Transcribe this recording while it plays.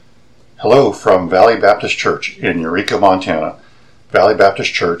Hello from Valley Baptist Church in Eureka, Montana. Valley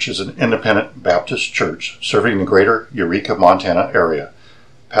Baptist Church is an independent Baptist church serving the greater Eureka, Montana area.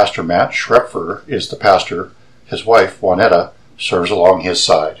 Pastor Matt Schrepfer is the pastor. His wife, Juanetta, serves along his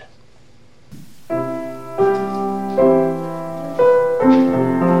side.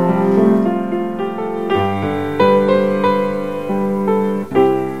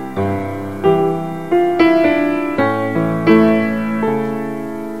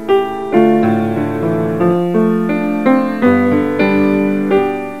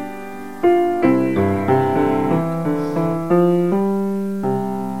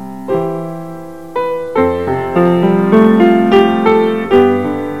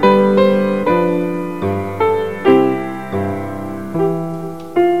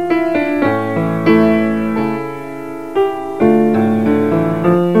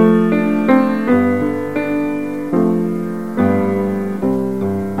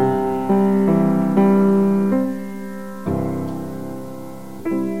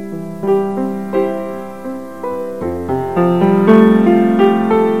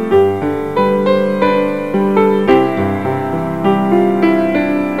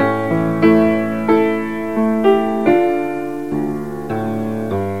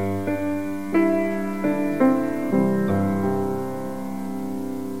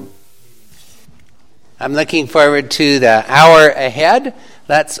 I'm looking forward to the hour ahead.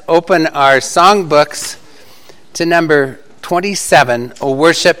 Let's open our songbooks to number 27, O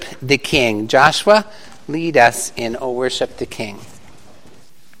Worship the King. Joshua, lead us in O Worship the King.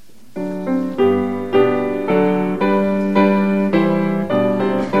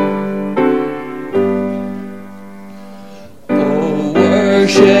 O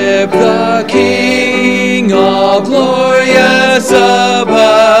worship the King, all glorious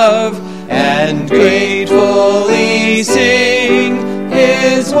above, and gratefully sing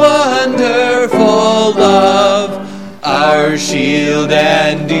his wonderful love. Our shield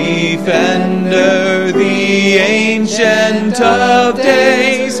and defender, the ancient of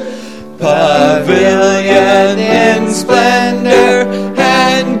days, pavilion in splendor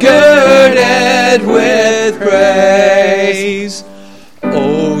and girded with praise.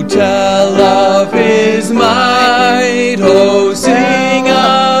 O tell of his might, O sing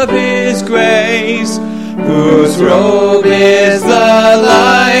of his grace, whose robe is the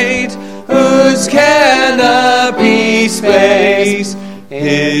light, whose canopy space,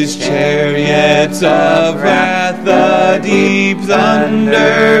 his chariots of wrath the deep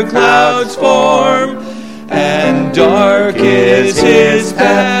thunder clouds form, and dark is his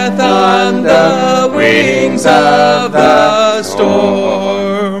path on the wings of the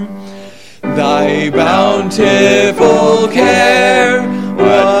storm. Thy bountiful care,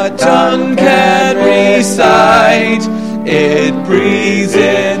 what tongue can recite? It breathes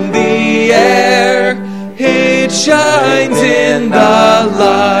in the air, it shines in the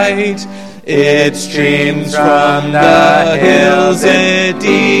light. It streams from the hills, it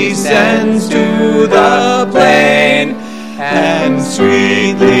descends to the plain, and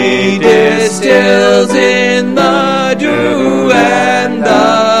sweetly distills in the dew and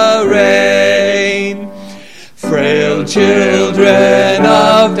the rain. Frail children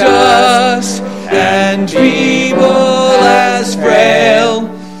of dust, and feeble as frail,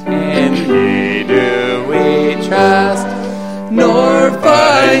 in thee do we trust, nor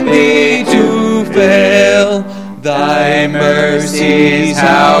find thee to fail. Thy mercies,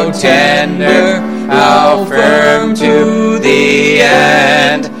 how tender, how firm to the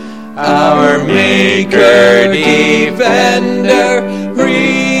end, our Maker, Defender,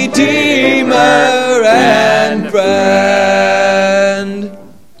 Redeemer, and Friend.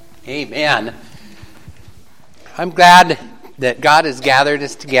 Amen. I'm glad that God has gathered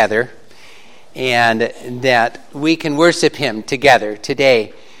us together and that we can worship him together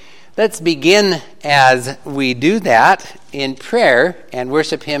today. Let's begin as we do that in prayer and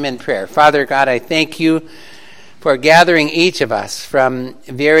worship him in prayer. Father God, I thank you for gathering each of us from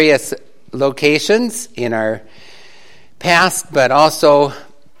various locations in our past, but also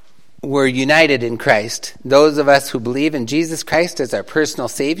we're united in Christ. Those of us who believe in Jesus Christ as our personal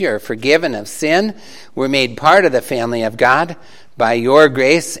Savior are forgiven of sin. We're made part of the family of God by your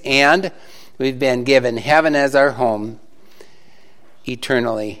grace, and we've been given heaven as our home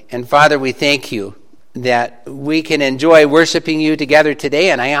eternally. And Father, we thank you that we can enjoy worshiping you together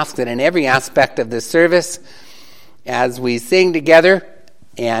today, and I ask that in every aspect of this service, as we sing together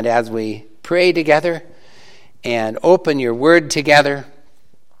and as we pray together and open your word together,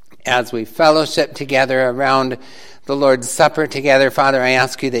 as we fellowship together around the Lord's Supper together, Father, I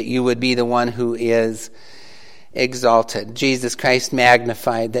ask you that you would be the one who is exalted, Jesus Christ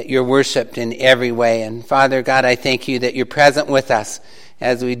magnified, that you're worshiped in every way. And Father God, I thank you that you're present with us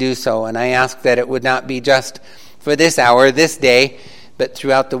as we do so. And I ask that it would not be just for this hour, this day, but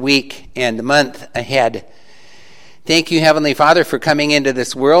throughout the week and the month ahead. Thank you, Heavenly Father, for coming into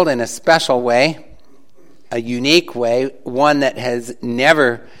this world in a special way, a unique way, one that has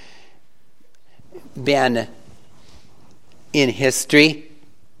never been in history,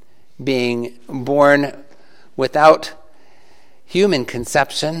 being born without human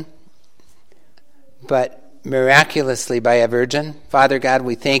conception, but miraculously by a virgin. Father God,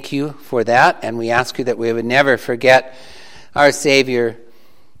 we thank you for that, and we ask you that we would never forget our Savior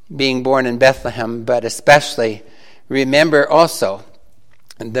being born in Bethlehem, but especially remember also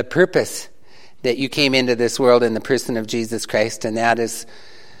the purpose that you came into this world in the person of Jesus Christ, and that is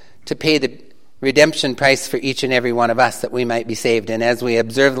to pay the redemption price for each and every one of us that we might be saved. And as we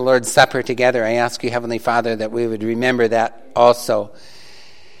observe the Lord's Supper together, I ask you, Heavenly Father, that we would remember that also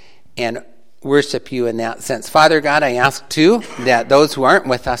and worship you in that sense. Father God, I ask too that those who aren't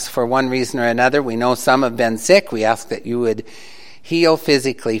with us for one reason or another, we know some have been sick, we ask that you would heal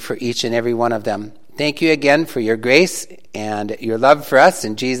physically for each and every one of them. Thank you again for your grace and your love for us.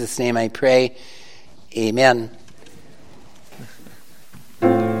 In Jesus' name I pray, amen.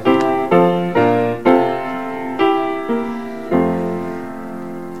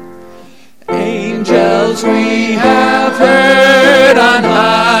 Angels we have heard on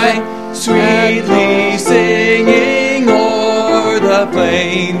high, sweetly singing o'er the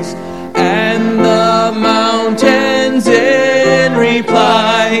plains, and the mountains in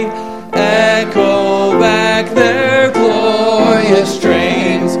reply echo back their glorious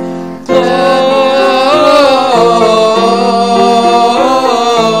strains.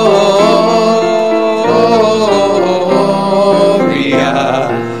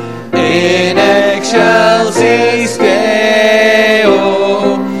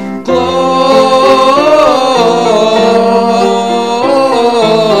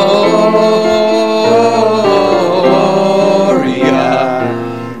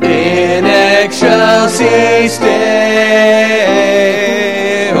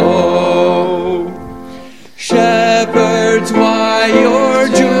 Shepherds, why your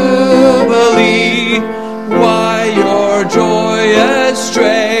jubilee? Why your joyous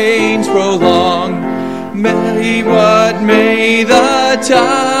strains prolong? What may the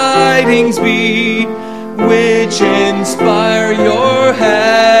tidings be which inspire your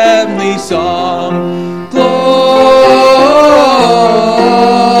heavenly song?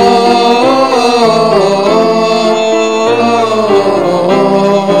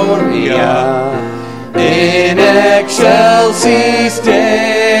 Gloria in excelsis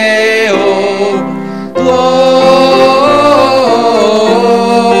Deo.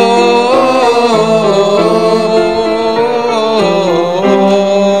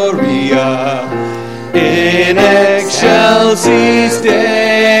 Gloria in excelsis Deo.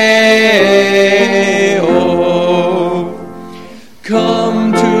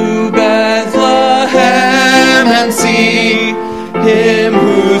 Come to Bethlehem and see him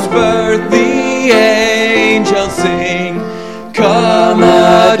whose birth the angels sing. Come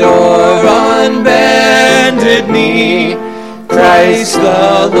adore on bended knee Christ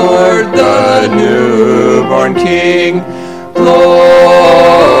the Lord, the newborn King.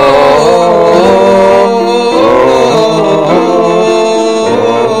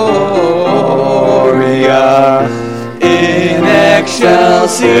 Gloria in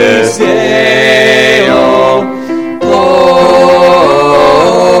excelsis Deo.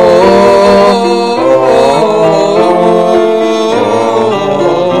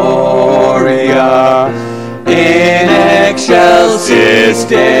 Gloria in excelsis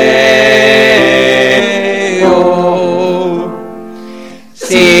Deo.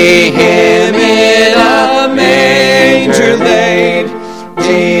 See him in a manger laid,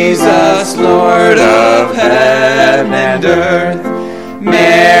 Jesus, Lord of heaven and earth.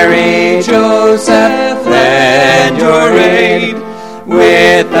 Mary, Joseph, lend your aid,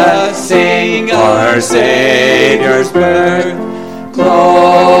 with us sing our Savior's birth.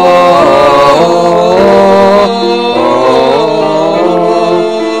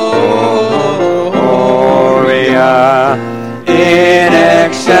 Gloria in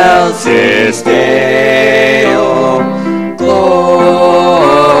excelsis Deo.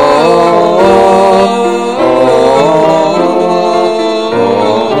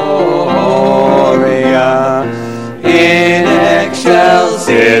 Gloria in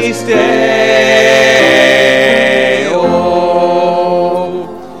excelsis Deo.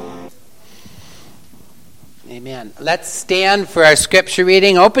 Amen. let's stand for our scripture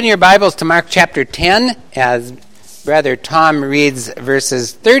reading. Open your Bibles to Mark chapter 10 as Brother Tom reads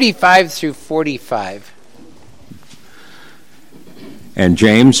verses 35 through 45. And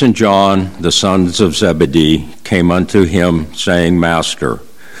James and John, the sons of Zebedee, came unto him, saying, Master,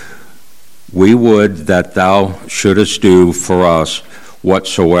 we would that thou shouldest do for us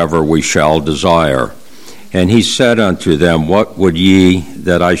whatsoever we shall desire. And he said unto them, What would ye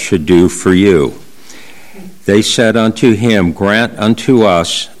that I should do for you? They said unto him, Grant unto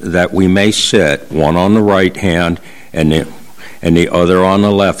us that we may sit, one on the right hand and the other on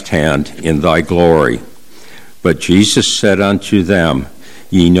the left hand, in thy glory. But Jesus said unto them,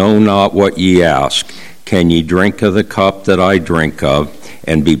 Ye know not what ye ask. Can ye drink of the cup that I drink of,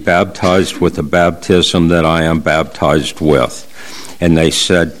 and be baptized with the baptism that I am baptized with? And they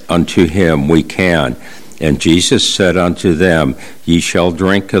said unto him, We can. And Jesus said unto them, Ye shall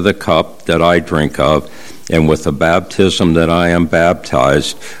drink of the cup that I drink of, and with the baptism that I am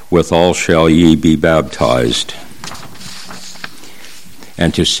baptized, withal shall ye be baptized.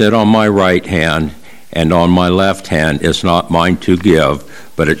 And to sit on my right hand and on my left hand is not mine to give,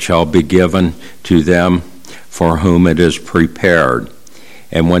 but it shall be given to them for whom it is prepared.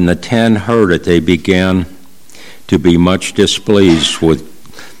 And when the 10 heard it, they began to be much displeased with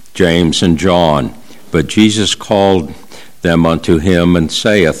James and John. But Jesus called them unto him, and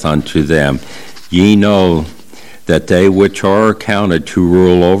saith unto them, Ye know that they which are accounted to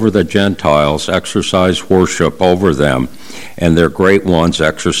rule over the Gentiles exercise worship over them, and their great ones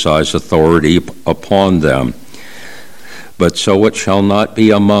exercise authority upon them. But so it shall not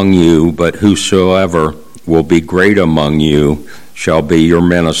be among you, but whosoever will be great among you shall be your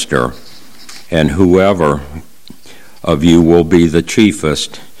minister, and whoever of you will be the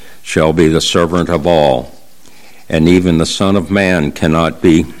chiefest shall be the servant of all. And even the Son of Man cannot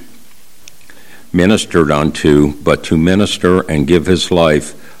be ministered unto, but to minister and give his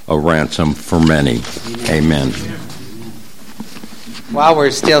life a ransom for many. Amen. While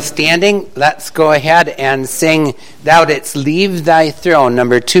we're still standing, let's go ahead and sing Thou Didst Leave Thy Throne,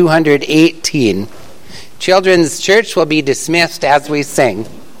 number 218. Children's Church will be dismissed as we sing.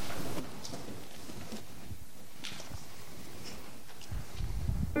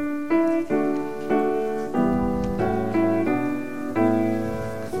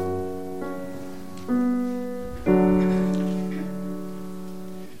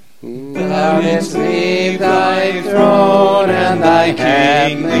 Thou didst leave thy throne and thy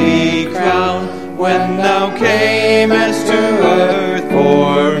kingly crown when thou camest to earth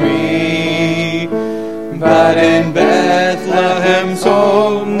for me. But in Bethlehem's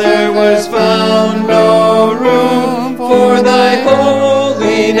home there was found no room for thy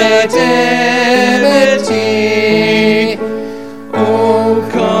holy nativity. Oh,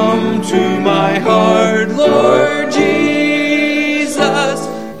 come to my heart, Lord Jesus.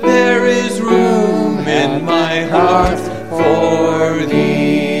 There is room in my heart for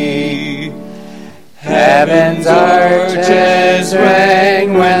thee. Heaven's arches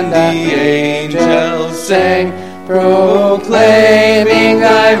rang when the angels sang, proclaiming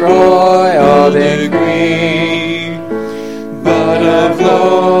thy royal decree. But of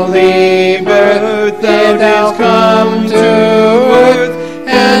lowly birth thou didst come to earth,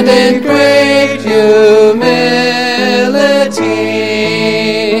 and in great humility.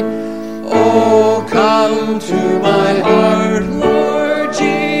 Oh, come to my heart, Lord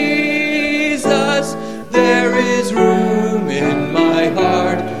Jesus. There is room in my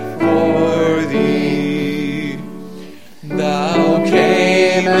heart for thee. Thou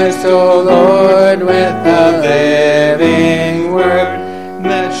camest, O Lord, with the living word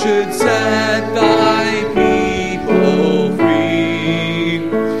that should set thy people free.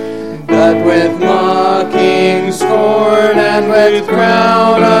 But with mocking scorn and with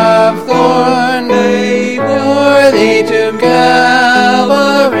crown of thorn they bore thee to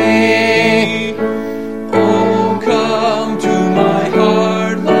Calvary. Oh, come to my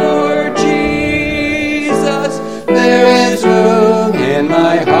heart, Lord Jesus. There is room in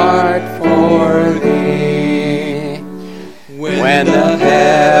my heart for thee. When the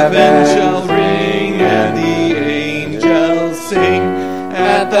heavens shall ring and the angels sing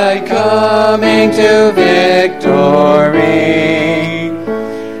at thy coming to victory,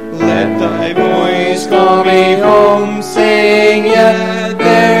 let thy voice call me home, sing, yet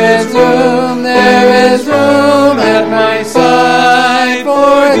there is room at my side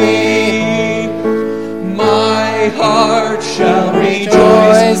for thee. My heart shall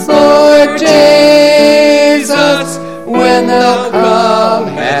rejoice, Lord Jesus, when thou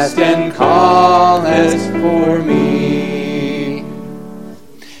comest and callest for me.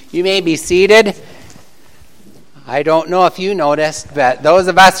 You may be seated. I don't know if you noticed, but those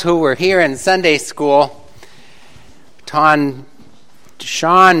of us who were here in Sunday school, Sean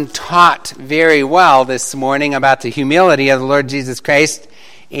taught very well this morning about the humility of the Lord Jesus Christ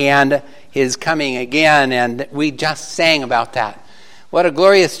and his coming again, and we just sang about that. What a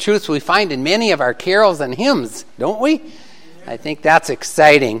glorious truth we find in many of our carols and hymns, don't we? I think that's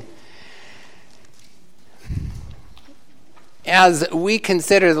exciting. As we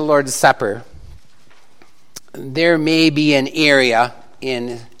consider the Lord's Supper, there may be an area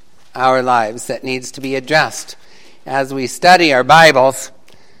in our lives that needs to be addressed. As we study our Bibles,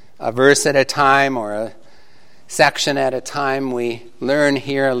 a verse at a time or a section at a time, we learn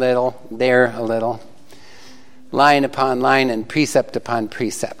here a little, there a little, line upon line and precept upon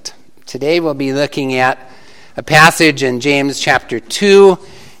precept. Today we'll be looking at a passage in James chapter 2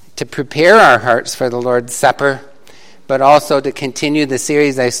 to prepare our hearts for the Lord's Supper, but also to continue the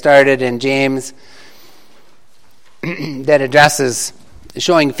series I started in James that addresses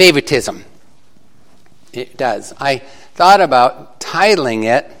showing favoritism. It does. I thought about titling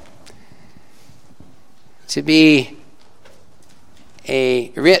it to be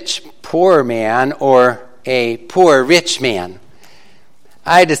a rich poor man or a poor rich man.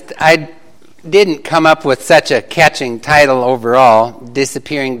 I didn't come up with such a catching title overall,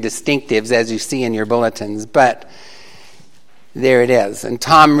 Disappearing Distinctives, as you see in your bulletins, but there it is. And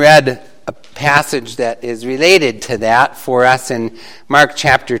Tom read a passage that is related to that for us in Mark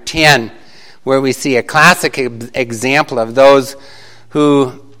chapter 10, where we see a classic example of those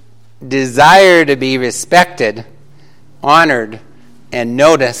who desire to be respected, honored, and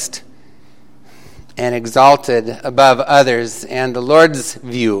noticed, and exalted above others, and the Lord's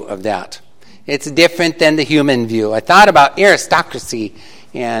view of that. It's different than the human view. I thought about aristocracy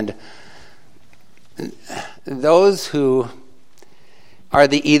and those who are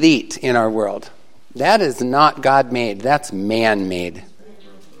the elite in our world. That is not God-made. That's man-made.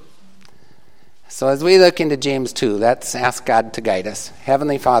 So as we look into James 2, let's ask God to guide us.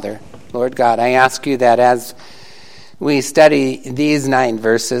 Heavenly Father, Lord God, I ask you that as we study these 9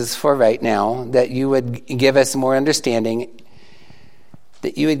 verses for right now, that you would give us more understanding,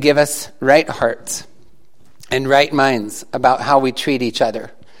 that you would give us right hearts and right minds about how we treat each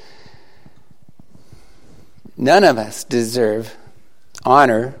other. None of us deserve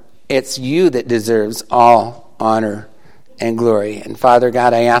honor. It's you that deserves all honor and glory. And Father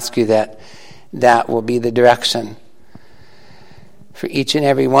God, I ask you that that will be the direction for each and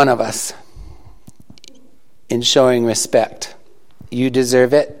every one of us in showing respect. You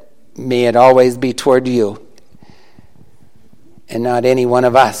deserve it. May it always be toward you and not any one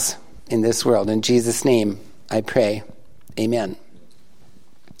of us in this world. In Jesus' name, I pray. Amen.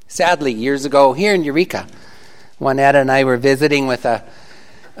 Sadly, years ago here in Eureka, Juanetta and I were visiting with a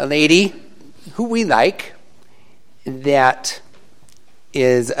lady who we like that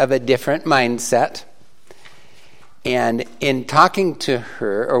is of a different mindset. And in talking to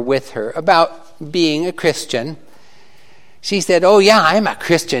her or with her about being a Christian, she said, "Oh yeah, I'm a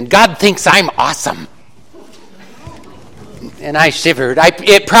Christian. God thinks I'm awesome." And I shivered.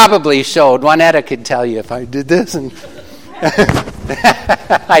 It probably showed. Juanetta could tell you if I did this. And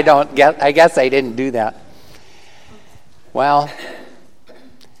I guess I didn't do that. Well,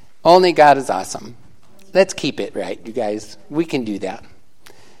 only God is awesome. Let's keep it right, you guys. We can do that.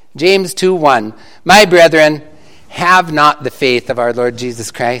 James 2:1, "My brethren, have not the faith of our Lord Jesus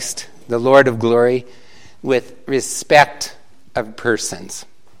Christ, the Lord of glory, with respect of persons.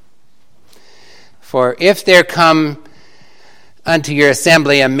 For if there come unto your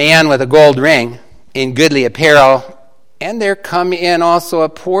assembly a man with a gold ring in goodly apparel, and there come in also a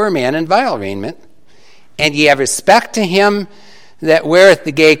poor man in vile raiment, and ye have respect to him that weareth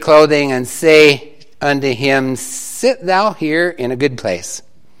the gay clothing, and say unto him, Sit thou here in a good place,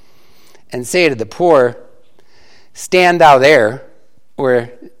 and say to the poor, Stand thou there,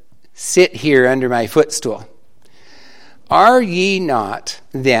 or sit here under my footstool. Are ye not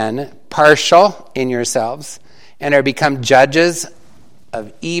then partial in yourselves, and are become judges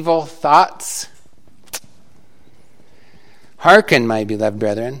of evil thoughts? Hearken, my beloved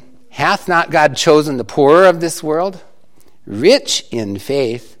brethren, hath not God chosen the poor of this world, rich in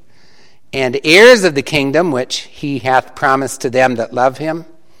faith, and heirs of the kingdom which he hath promised to them that love him?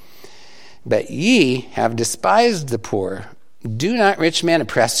 But ye have despised the poor. Do not rich men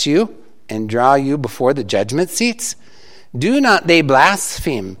oppress you, and draw you before the judgment seats? Do not they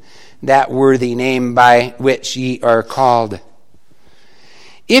blaspheme that worthy name by which ye are called?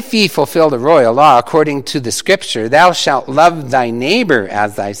 If ye fulfill the royal law according to the Scripture, Thou shalt love thy neighbor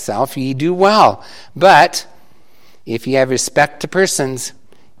as thyself, ye do well. But if ye have respect to persons,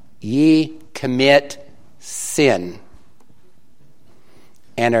 ye commit sin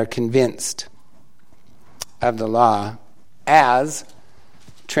and are convinced of the law as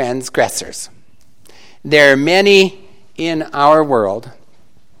transgressors. There are many in our world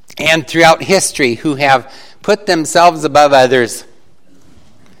and throughout history who have put themselves above others.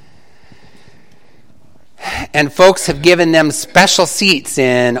 And folks have given them special seats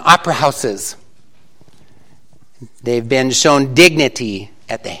in opera houses. They've been shown dignity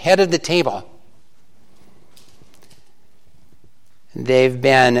at the head of the table. They've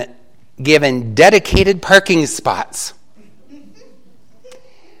been given dedicated parking spots,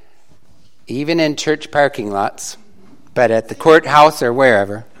 even in church parking lots, but at the courthouse or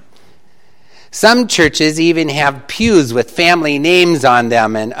wherever. Some churches even have pews with family names on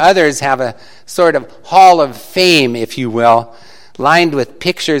them, and others have a sort of hall of fame, if you will, lined with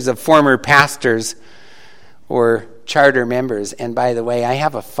pictures of former pastors or charter members. And by the way, I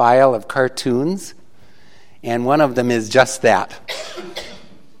have a file of cartoons, and one of them is just that.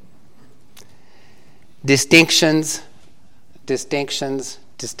 Distinctions, distinctions,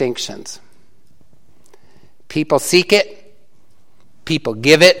 distinctions. People seek it, people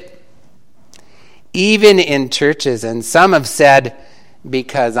give it, even in churches. And some have said,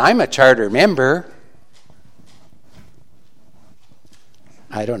 because I'm a charter member,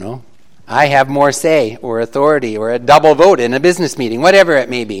 I don't know, I have more say or authority or a double vote in a business meeting, whatever it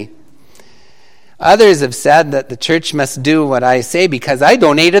may be. Others have said that the church must do what I say because I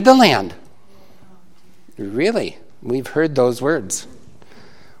donated the land. Really? We've heard those words.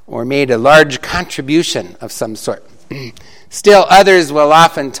 Or made a large contribution of some sort. Still, others will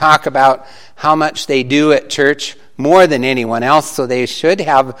often talk about how much they do at church more than anyone else, so they should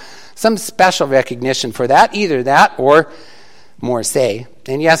have some special recognition for that, either that or more say.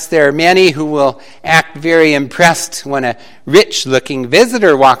 And yes, there are many who will act very impressed when a rich-looking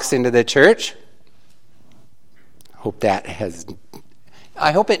visitor walks into the church.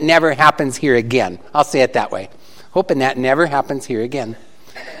 I hope it never happens here again. I'll say it that way. Hoping that never happens here again.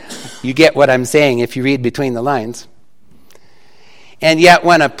 You get what I'm saying if you read between the lines. And yet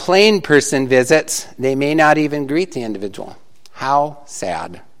when a plain person visits, they may not even greet the individual. How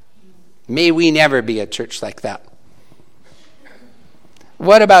sad. May we never be a church like that.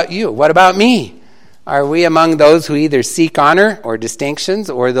 What about you? What about me? Are we among those who either seek honor or distinctions,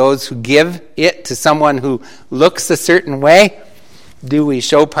 or those who give it to someone who looks a certain way? Do we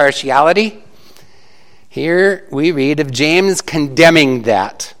show partiality? Here we read of James condemning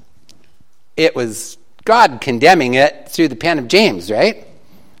that. It was God condemning it through the pen of James, right?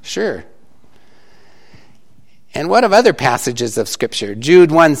 Sure. And what of other passages of Scripture?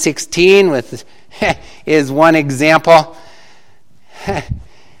 Jude 1:16 is one example.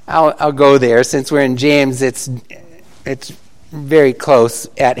 I'll go there since we're in James. It's very close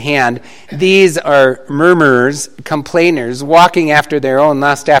at hand. These are murmurers, complainers, walking after their own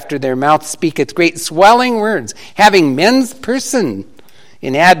lust, after their mouth speaketh great swelling words, having men's person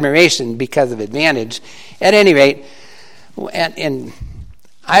in admiration because of advantage. At any rate, and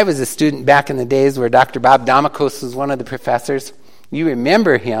I was a student back in the days where Dr. Bob Domikos was one of the professors. You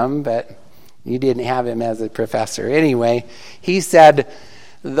remember him, but you didn't have him as a professor. Anyway, he said,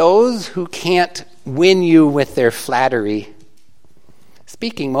 those who can't win you with their flattery,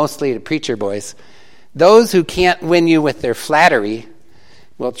 speaking mostly to preacher boys, those who can't win you with their flattery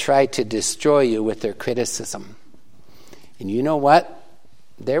will try to destroy you with their criticism. And you know what?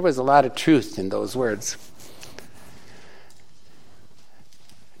 There was a lot of truth in those words.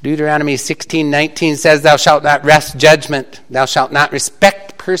 Deuteronomy 16:19 says, thou shalt not wrest judgment, thou shalt not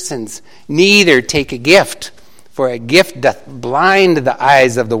respect persons, neither take a gift, for a gift doth blind the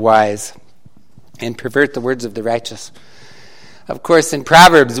eyes of the wise and pervert the words of the righteous. Of course, in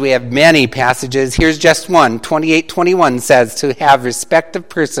Proverbs we have many passages. Here's just one. 28:21 says, to have respect of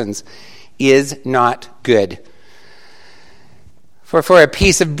persons is not good. For a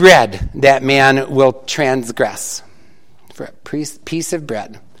piece of bread that man will transgress. For a piece of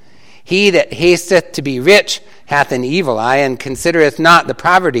bread. He that hasteth to be rich hath an evil eye, and considereth not the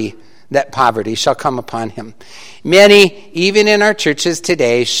poverty, that poverty shall come upon him. Many, even in our churches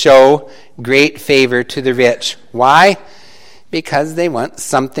today, show great favor to the rich. Why? Because they want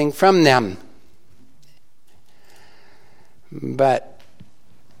something from them. But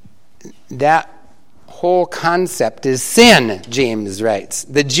that whole concept is sin, James writes.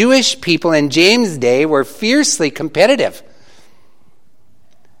 The Jewish people in James' day were fiercely competitive.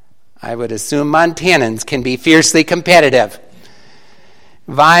 I would assume Montanans can be fiercely competitive,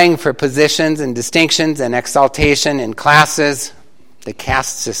 vying for positions and distinctions and exaltation in classes. The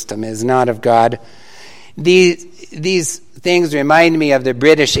caste system is not of God. These These things remind me of the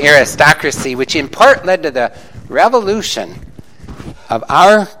British aristocracy, which in part led to the revolution of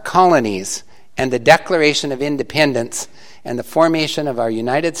our colonies and the Declaration of Independence and the formation of our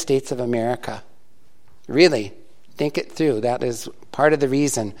United States of America. Really, think it through. That is part of the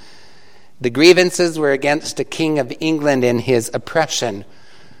reason. The grievances were against the King of England and his oppression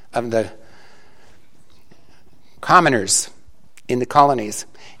of the commoners in the colonies.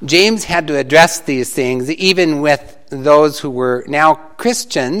 James had to address these things even with those who were now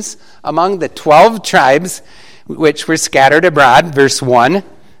Christians among the 12 tribes which were scattered abroad, verse 1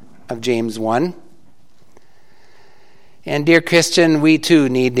 of James 1. And dear Christian, we too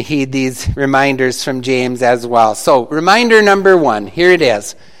need to heed these reminders from James as well. So, reminder number 1, here it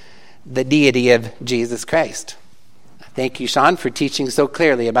is, the deity of Jesus Christ. Thank you, Sean, for teaching so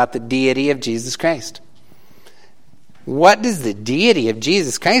clearly about the deity of Jesus Christ. What does the deity of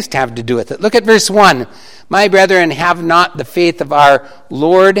Jesus Christ have to do with it? Look at verse 1. My brethren, have not the faith of our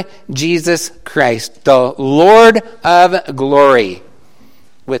Lord Jesus Christ, the Lord of glory,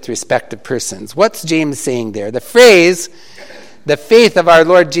 with respect to persons. What's James saying there? The phrase, the faith of our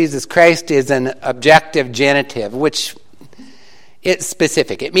Lord Jesus Christ, is an objective genitive, which it's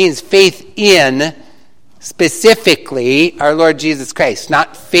specific. It means faith in, specifically, our Lord Jesus Christ.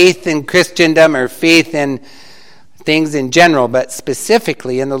 Not faith in Christendom or faith in things in general, but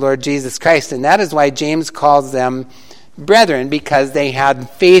specifically in the Lord Jesus Christ. And that is why James calls them brethren, because they had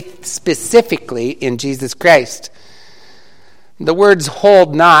faith specifically in Jesus Christ. The words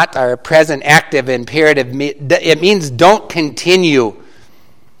hold not are a present active imperative. It means don't continue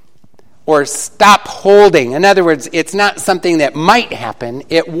or stop holding. In other words, it's not something that might happen.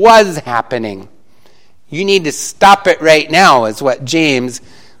 It was happening. You need to stop it right now, is what James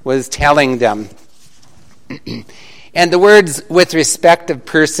was telling them. And the words with respect of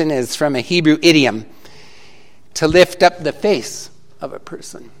person is from a Hebrew idiom, to lift up the face of a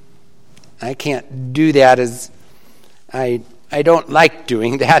person. I can't do that as I don't like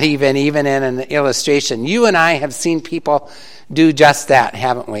doing that even in an illustration. You and I have seen people do just that,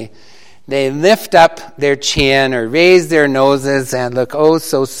 haven't we? They lift up their chin or raise their noses and look oh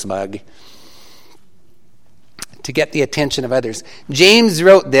so smug to get the attention of others. James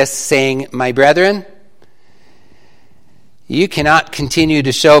wrote this saying, my brethren, you cannot continue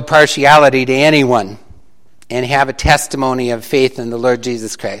to show partiality to anyone and have a testimony of faith in the Lord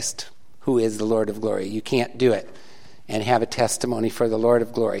Jesus Christ, who is the Lord of glory. You can't do it and have a testimony for the Lord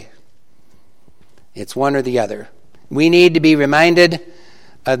of glory. It's one or the other. We need to be reminded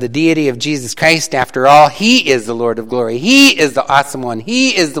of the deity of Jesus Christ. After all, he is the Lord of glory. He is the awesome one.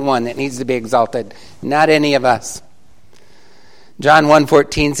 He is the one that needs to be exalted, not any of us. John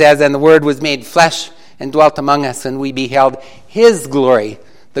 1:14 says, and the Word was made flesh and dwelt among us, and we beheld his glory,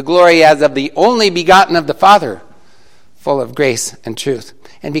 the glory as of the only begotten of the Father, full of grace and truth.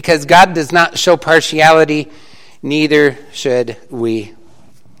 And because God does not show partiality, neither should we.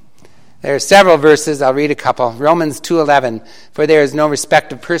 There are several verses, I'll read a couple. Romans 2:11, for there is no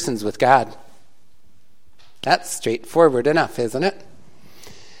respect of persons with God. That's straightforward enough, isn't it?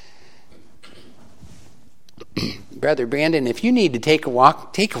 Brother Brandon, if you need to take a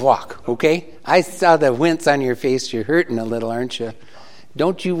walk, okay? I saw the wince on your face. You're hurting a little, aren't you?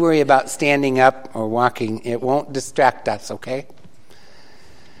 Don't you worry about standing up or walking. It won't distract us, okay?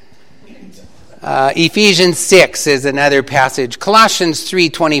 Ephesians 6 is another passage. Colossians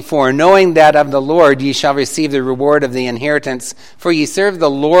 3:24, knowing that of the Lord ye shall receive the reward of the inheritance, for ye serve the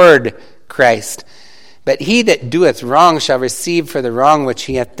Lord Christ. But he that doeth wrong shall receive for the wrong which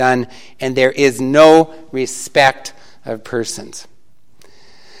he hath done, and there is no respect of persons.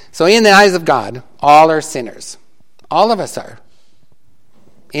 So in the eyes of God, all are sinners. All of us are.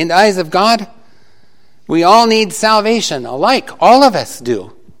 In the eyes of God, we all need salvation alike. All of us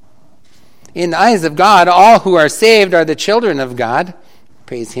do. In the eyes of God, all who are saved are the children of God.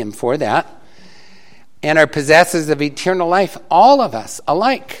 Praise him for that. And are possessors of eternal life. All of us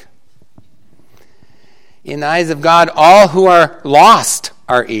alike. In the eyes of God, all who are lost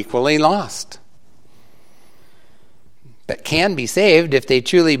are equally lost, but can be saved if they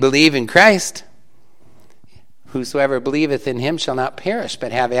truly believe in Christ. Whosoever believeth in him shall not perish,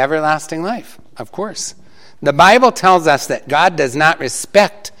 but have everlasting life. Of course. The Bible tells us that God does not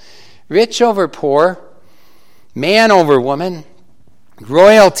respect rich over poor, man over woman,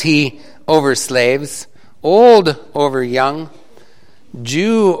 royalty over slaves, old over young,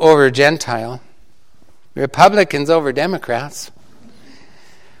 Jew over Gentile, Republicans over Democrats,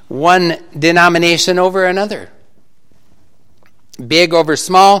 one denomination over another, big over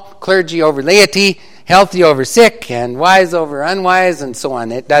small, clergy over laity, healthy over sick and wise over unwise and so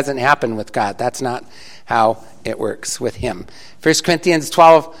on. It doesn't happen with God. That's not how it works with him. 1 Corinthians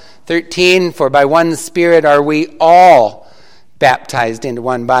 12:13, for by one Spirit are we all baptized into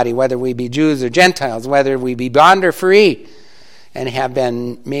one body, whether we be Jews or Gentiles, whether we be bond or free, and have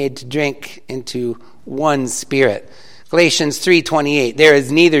been made to drink into one Spirit. Galatians 3:28, there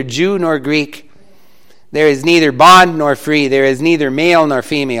is neither Jew nor Greek, there is neither bond nor free, there is neither male nor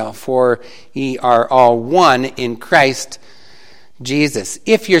female, for ye are all one in Christ Jesus,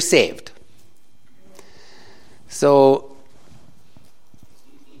 if you're saved. So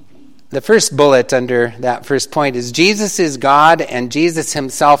the first bullet under that first point is Jesus is God, and Jesus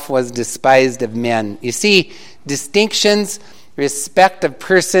himself was despised of men. You see, distinctions, respect of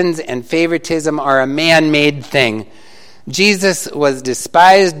persons, and favoritism are a man-made thing. Jesus was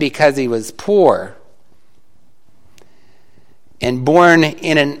despised because he was poor and born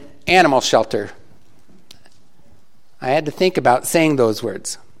in an animal shelter. I had to think about saying those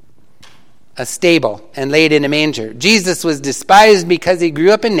words. A stable and laid in a manger. Jesus was despised because he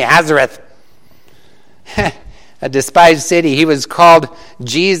grew up in Nazareth, a despised city. He was called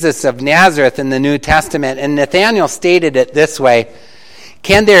Jesus of Nazareth in the New Testament, and Nathanael stated it this way: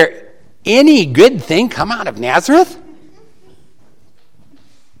 can there any good thing come out of Nazareth?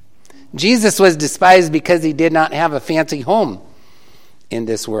 Jesus was despised because he did not have a fancy home in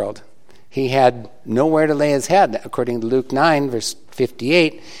this world. He had nowhere to lay his head, according to Luke 9, verse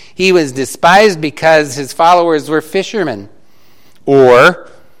 58. He was despised because his followers were fishermen, or,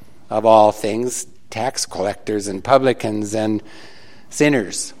 of all things, tax collectors and publicans and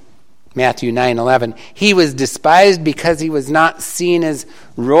sinners. Matthew 9:11. He was despised because he was not seen as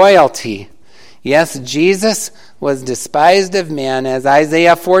royalty. Yes, Jesus was despised of men, as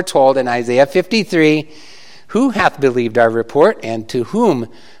Isaiah foretold in Isaiah 53, who hath believed our report, and to whom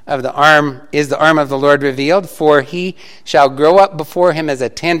is the arm of the Lord revealed? For he shall grow up before him as a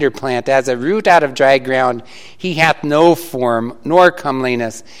tender plant, as a root out of dry ground. He hath no form nor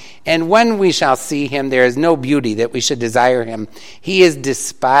comeliness. And when we shall see him, there is no beauty that we should desire him. He is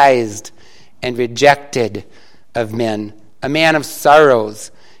despised and rejected of men, a man of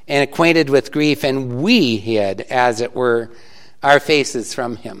sorrows and acquainted with grief, and we hid, as it were, our faces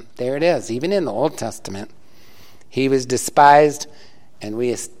from him. There it is, even in the Old Testament. He was despised, and we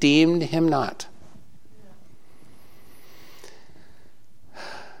esteemed him not.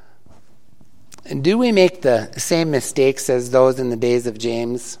 And do we make the same mistakes as those in the days of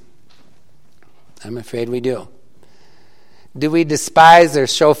James? I'm afraid we do. Do we despise or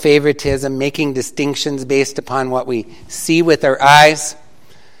show favoritism, making distinctions based upon what we see with our eyes,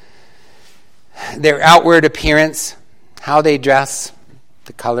 their outward appearance, how they dress,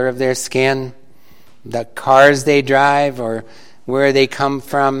 the color of their skin, the cars they drive, or where they come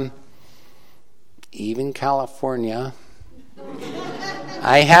from, even California?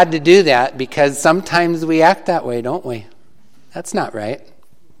 I had to do that because sometimes we act that way, don't we? That's not right.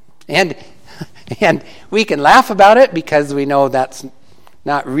 And we can laugh about it because we know that's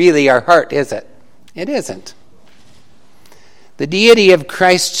not really our heart, is it? It isn't. The deity of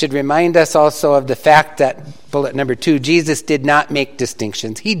Christ should remind us also of the fact that, bullet number 2, Jesus did not make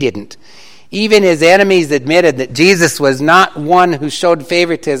distinctions. He didn't. Even his enemies admitted that Jesus was not one who showed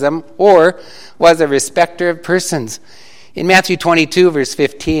favoritism or was a respecter of persons. In Matthew 22, verse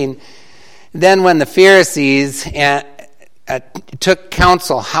 15, then when the Pharisees took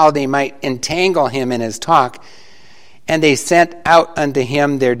counsel how they might entangle him in his talk, and they sent out unto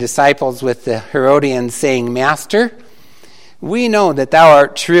him their disciples with the Herodians, saying, Master, we know that thou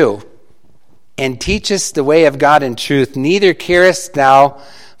art true, and teachest the way of God in truth, neither carest thou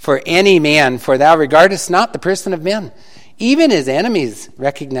for any man, for thou regardest not the person of men. Even his enemies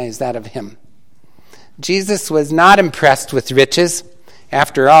recognized that of him. Jesus was not impressed with riches.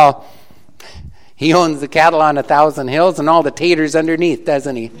 After all, he owns the cattle on 1,000 hills and all the taters underneath,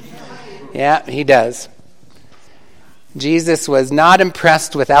 doesn't he? Yeah, he does. Jesus was not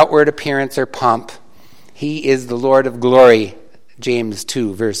impressed with outward appearance or pomp. He is the Lord of glory, James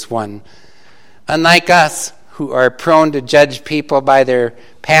 2, verse 1. Unlike us, who are prone to judge people by their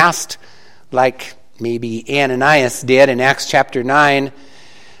past, like maybe Ananias did in Acts chapter 9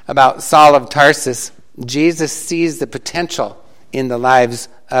 about Saul of Tarsus, Jesus sees the potential in the lives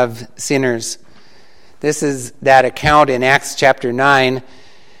of sinners. This is that account in Acts chapter 9.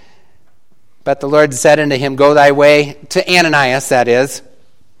 But the Lord said unto him, Go thy way, to Ananias, that is,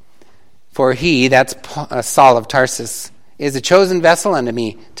 for he, that's Saul of Tarsus, is a chosen vessel unto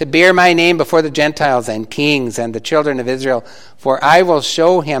me, to bear my name before the Gentiles and kings and the children of Israel. For I will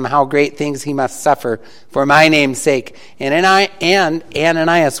show him how great things he must suffer for my name's sake. And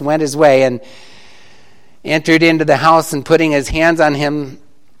Ananias went his way, and entered into the house and putting his hands on him,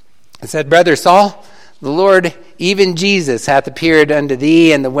 said, Brother Saul, the Lord, even Jesus, hath appeared unto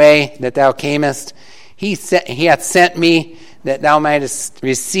thee in the way that thou camest. He hath sent me that thou mightest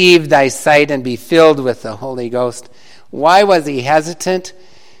receive thy sight and be filled with the Holy Ghost. Why was he hesitant?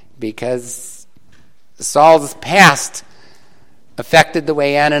 Because Saul's past affected the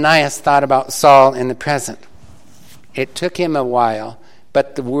way Ananias thought about Saul in the present. It took him a while,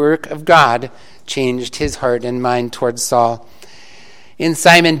 but the work of God changed his heart and mind towards Saul. In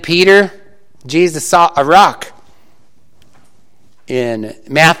Simon Peter, Jesus saw a rock. In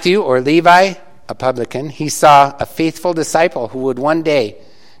Matthew or Levi, a publican, he saw a faithful disciple who would one day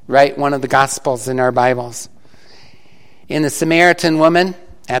write one of the Gospels in our Bibles. In the Samaritan woman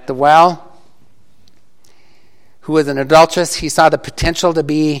at the well, who was an adulteress, he saw the potential to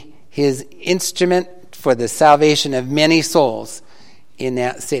be his instrument for the salvation of many souls in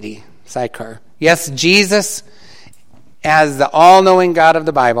that city, Sychar. Yes, Jesus, as the all-knowing God of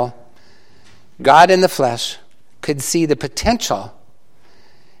the Bible, God in the flesh, could see the potential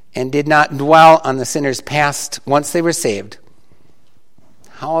and did not dwell on the sinner's past once they were saved.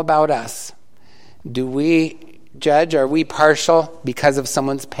 How about us? Do we judge? Are we partial because of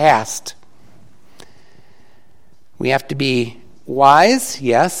someone's past? We have to be wise,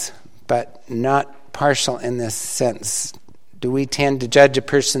 yes, but not partial in this sense. Do we tend to judge a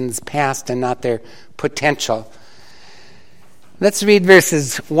person's past and not their potential? Let's read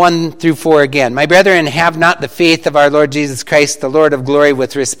verses 1 through 4 again. My brethren, have not the faith of our Lord Jesus Christ, the Lord of glory,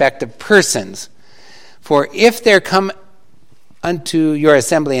 with respect of persons. For if there come unto your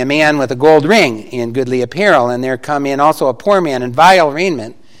assembly a man with a gold ring in goodly apparel, and there come in also a poor man in vile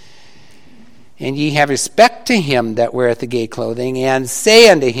raiment, and ye have respect to him that weareth the gay clothing, and say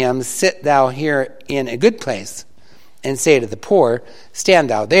unto him, sit thou here in a good place, and say to the poor,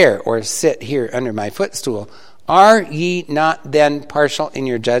 stand thou there, or sit here under my footstool, are ye not then partial in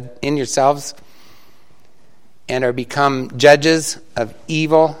yourselves, and are become judges of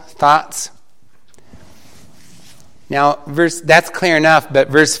evil thoughts? Now, that's clear enough, but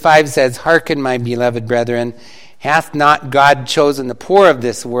verse 5 says, hearken, my beloved brethren, hath not God chosen the poor of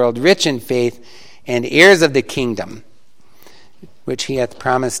this world, rich in faith, and heirs of the kingdom, which he hath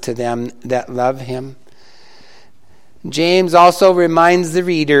promised to them that love him? James also reminds the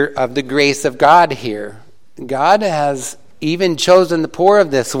reader of the grace of God here. God has even chosen the poor of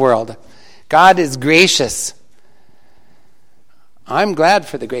this world. God is gracious. I'm glad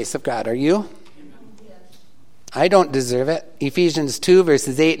for the grace of God. Are you? I don't deserve it. Ephesians 2,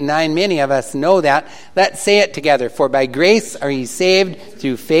 verses 8 and 9, many of us know that. Let's say it together. For by grace are ye saved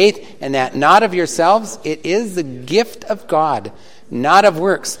through faith, and that not of yourselves. It is the gift of God, not of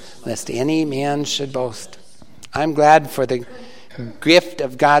works, lest any man should boast. I'm glad for the gift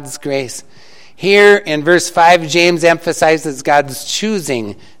of God's grace. Here in verse 5, James emphasizes God's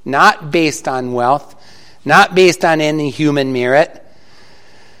choosing, not based on wealth, not based on any human merit.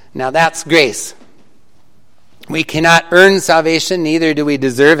 Now that's grace. We cannot earn salvation, neither do we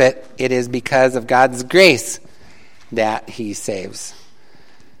deserve it. It is because of God's grace that he saves.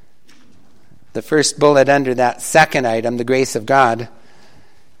 The first bullet under that second item, the grace of God,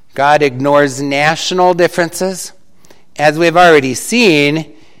 God ignores national differences. As we've already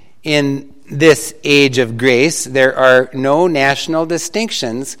seen in this age of grace, there are no national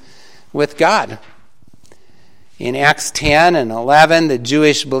distinctions with God. In Acts 10 and 11, the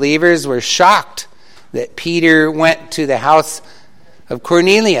Jewish believers were shocked that Peter went to the house of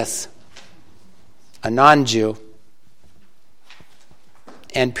Cornelius, a non-Jew,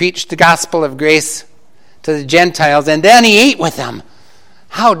 and preached the gospel of grace to the Gentiles, and then he ate with them.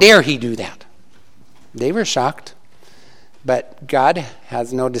 How dare he do that? They were shocked. But God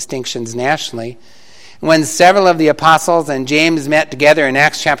has no distinctions nationally. When several of the apostles and James met together in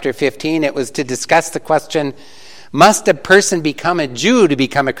Acts chapter 15, it was to discuss the question, must a person become a Jew to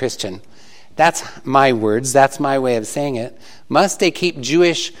become a Christian? That's my words. That's my way of saying it. Must they keep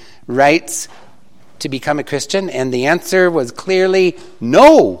Jewish rites to become a Christian? And the answer was clearly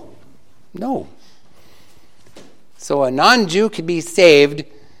no. No. So a non-Jew could be saved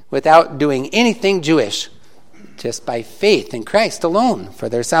without doing anything Jewish, just by faith in Christ alone for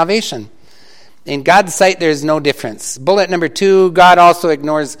their salvation. In God's sight, there's no difference. Bullet number 2, God also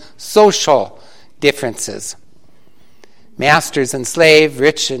ignores social differences. Masters and slave,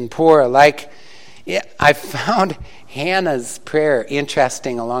 rich and poor alike. I found Hannah's prayer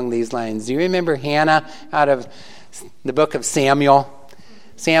interesting along these lines. Do you remember Hannah out of the book of Samuel?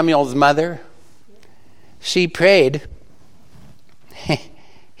 Samuel's mother? She prayed.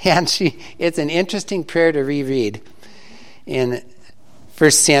 And it's an interesting prayer to reread. In 1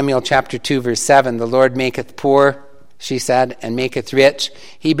 Samuel chapter 2, verse 7, the Lord maketh poor, she said, and maketh rich.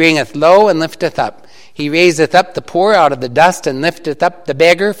 He bringeth low and lifteth up. He raiseth up the poor out of the dust and lifteth up the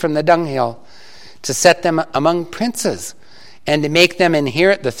beggar from the dunghill, to set them among princes and to make them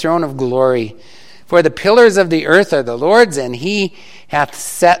inherit the throne of glory. For the pillars of the earth are the Lord's, and he hath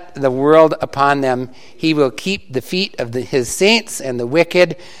set the world upon them. He will keep the feet of his saints, and the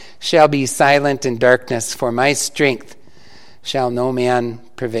wicked shall be silent in darkness. For my strength shall no man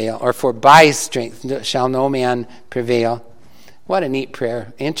prevail, or for by strength shall no man prevail. What a neat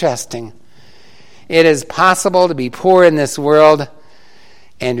prayer. Interesting. It is possible to be poor in this world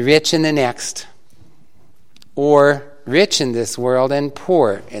and rich in the next, or rich in this world and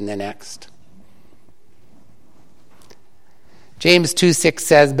poor in the next. James 2:6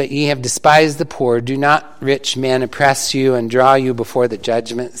 says, but ye have despised the poor. Do not rich men oppress you and draw you before the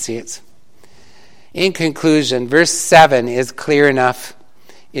judgment seats. In conclusion, verse 7 is clear enough.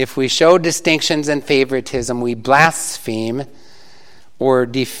 If we show distinctions and favoritism, we blaspheme or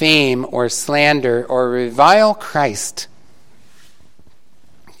defame or slander or revile Christ.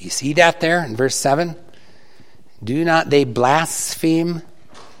 You see that there in verse 7? Do not they blaspheme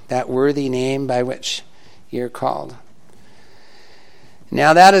that worthy name by which you're called?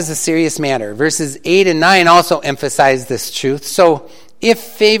 Now that is a serious matter. Verses 8 and 9 also emphasize this truth. So if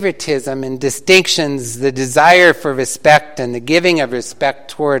favoritism and distinctions, the desire for respect and the giving of respect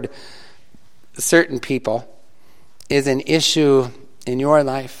toward certain people is an issue in your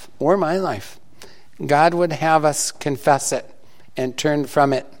life or my life, God would have us confess it and turn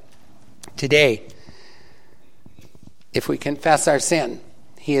from it today. If we confess our sin,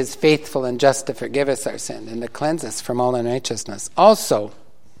 he is faithful and just to forgive us our sin and to cleanse us from all unrighteousness. Also,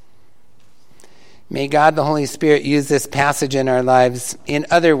 may God the Holy Spirit use this passage in our lives in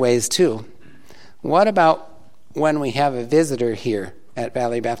other ways too. What about when we have a visitor here at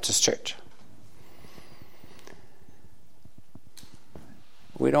Valley Baptist Church?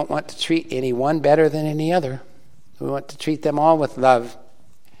 We don't want to treat any one better than any other. We want to treat them all with love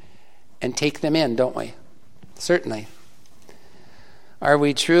and take them in, don't we? Certainly. Are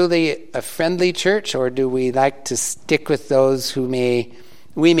we truly a friendly church, or do we like to stick with those who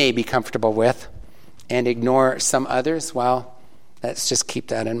we may be comfortable with and ignore some others? Well, let's just keep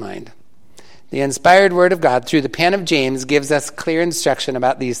that in mind. The inspired word of God through the pen of James gives us clear instruction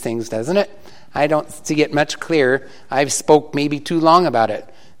about these things, doesn't it? I don't see it much clearer. I've spoke maybe too long about it.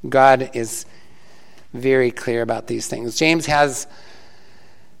 God is very clear about these things. James has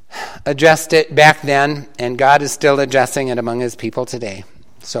addressed it back then, and God is still addressing it among his people today.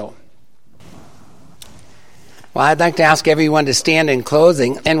 So, well, I'd like to ask everyone to stand in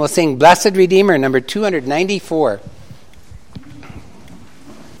closing, and we'll sing Blessed Redeemer, number 294.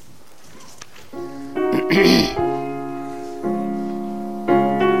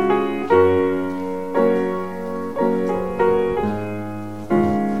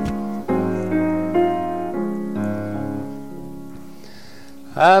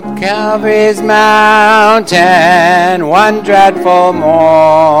 Up Calvary's mountain, one dreadful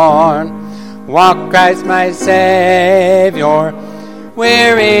morn, walked Christ my Savior,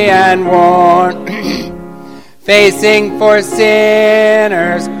 weary and worn, facing for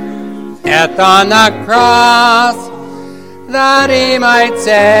sinners, death on the cross, that he might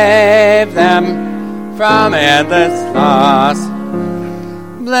save them from endless loss.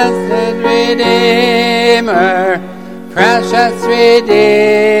 Blessed Redeemer, precious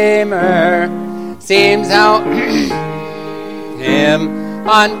Redeemer, seems how him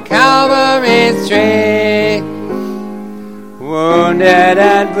on Calvary's tree, wounded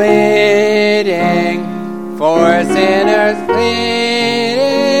and bleeding, for sinners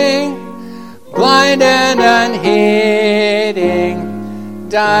pleading, blind and unheeding,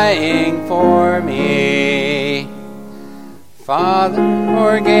 dying for me. Father,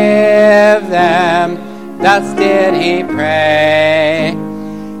 forgive them, thus did he pray,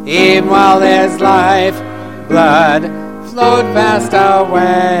 even while his life blood flowed fast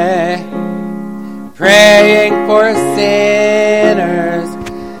away, praying for sinners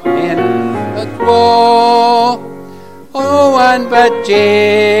in the woe. Oh, one but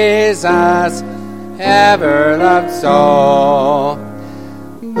Jesus ever loved so.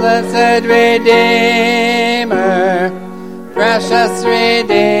 Blessed Redeemer, precious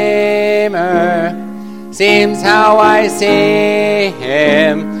Redeemer, seems how I see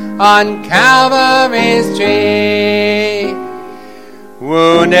him on Calvary's tree,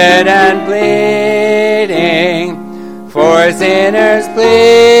 wounded and bleeding, for sinners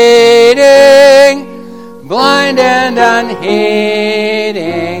pleading, blind and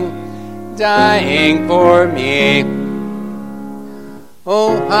unheeding, dying for me.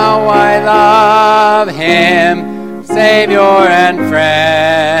 Oh, how I love him, Savior and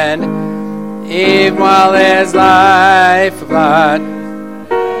friend, even while his lifeblood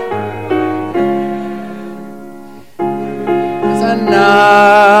is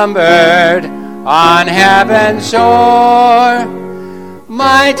unnumbered on heaven's shore.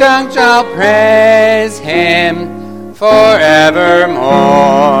 My tongue shall praise him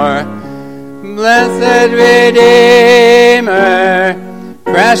forevermore. Blessed Redeemer,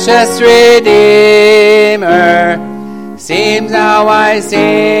 precious Redeemer, seems how I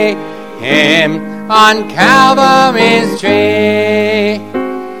see him on Calvary's tree.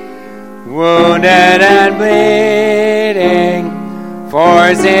 Wounded and bleeding,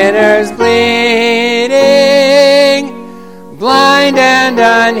 for sinners bleeding, blind and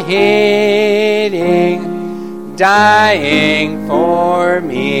unheeding, dying for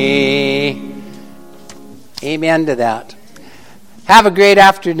me. Amen to that. Have a great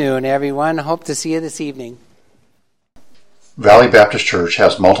afternoon, everyone. Hope to see you this evening. Valley Baptist Church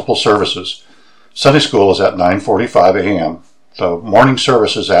has multiple services. Sunday school is at 9:45 a.m. The morning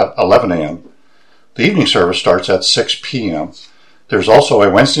service is at 11 a.m. The evening service starts at 6 p.m. There's also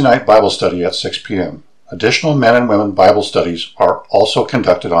a Wednesday night Bible study at 6 p.m. Additional men and women Bible studies are also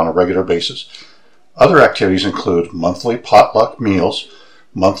conducted on a regular basis. Other activities include monthly potluck meals,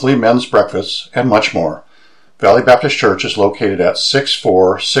 monthly men's breakfasts, and much more. Valley Baptist Church is located at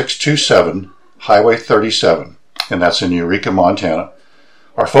 64627 Highway 37, and that's in Eureka, Montana.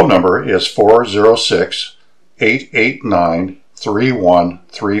 Our phone number is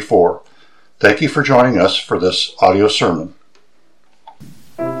 406-889-3134. Thank you for joining us for this audio sermon.